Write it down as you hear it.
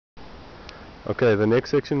Okay, the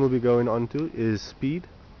next section we'll be going on to is speed.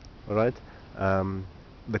 Alright,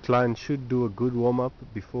 the client should do a good warm-up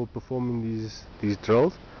before performing these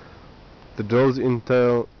drills. The drills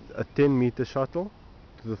entail a 10-meter shuttle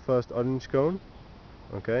to the first orange cone,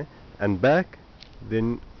 okay, and back.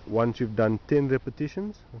 Then once you've done 10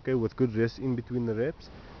 repetitions, okay, with good rest in between the reps,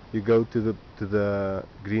 you go to the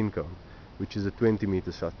green cone, which is a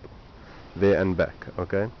 20-meter shuttle, there and back,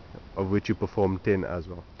 okay, of which you perform 10 as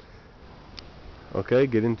well. Okay,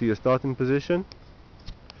 get into your starting position.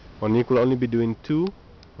 One week will only be doing 2,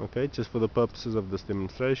 okay, just for the purposes of this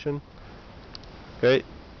demonstration. Okay,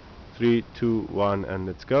 3, 2, 1, and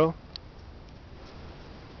let's go.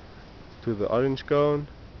 To the orange cone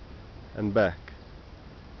and back.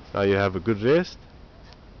 Now you have a good rest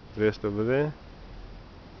over there.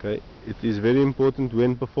 Okay, it is very important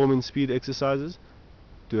when performing speed exercises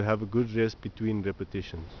to have a good rest between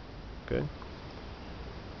repetitions. Okay.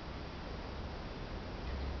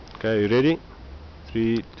 Okay, you ready?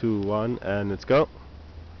 3, 2, 1, and let's go.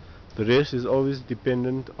 The rest is always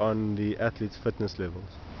dependent on the athlete's fitness levels.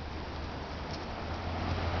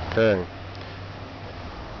 Okay.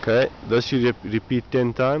 Okay, this you repeat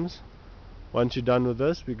 10 times. Once you're done with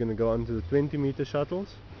this, we're going to go on to the 20-meter shuttles.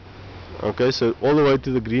 Okay, so all the way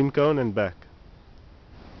to the green cone and back.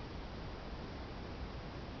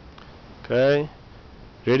 Okay,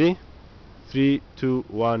 ready? 3, 2,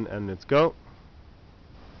 1, and let's go.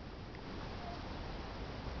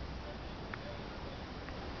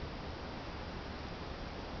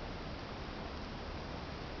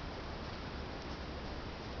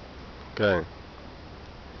 Okay.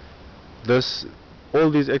 All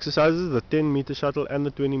these exercises, the 10-meter shuttle and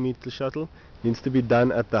the 20-meter shuttle, needs to be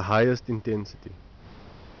done at the highest intensity.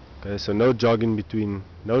 Okay, so no jogging between,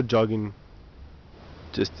 no jogging,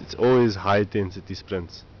 just it's always high intensity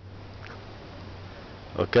sprints.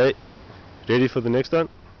 Okay, ready for the next one?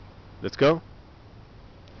 Let's go.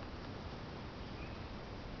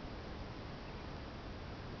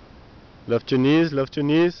 Lift your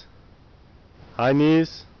knees, high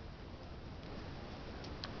knees,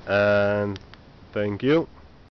 and thank you.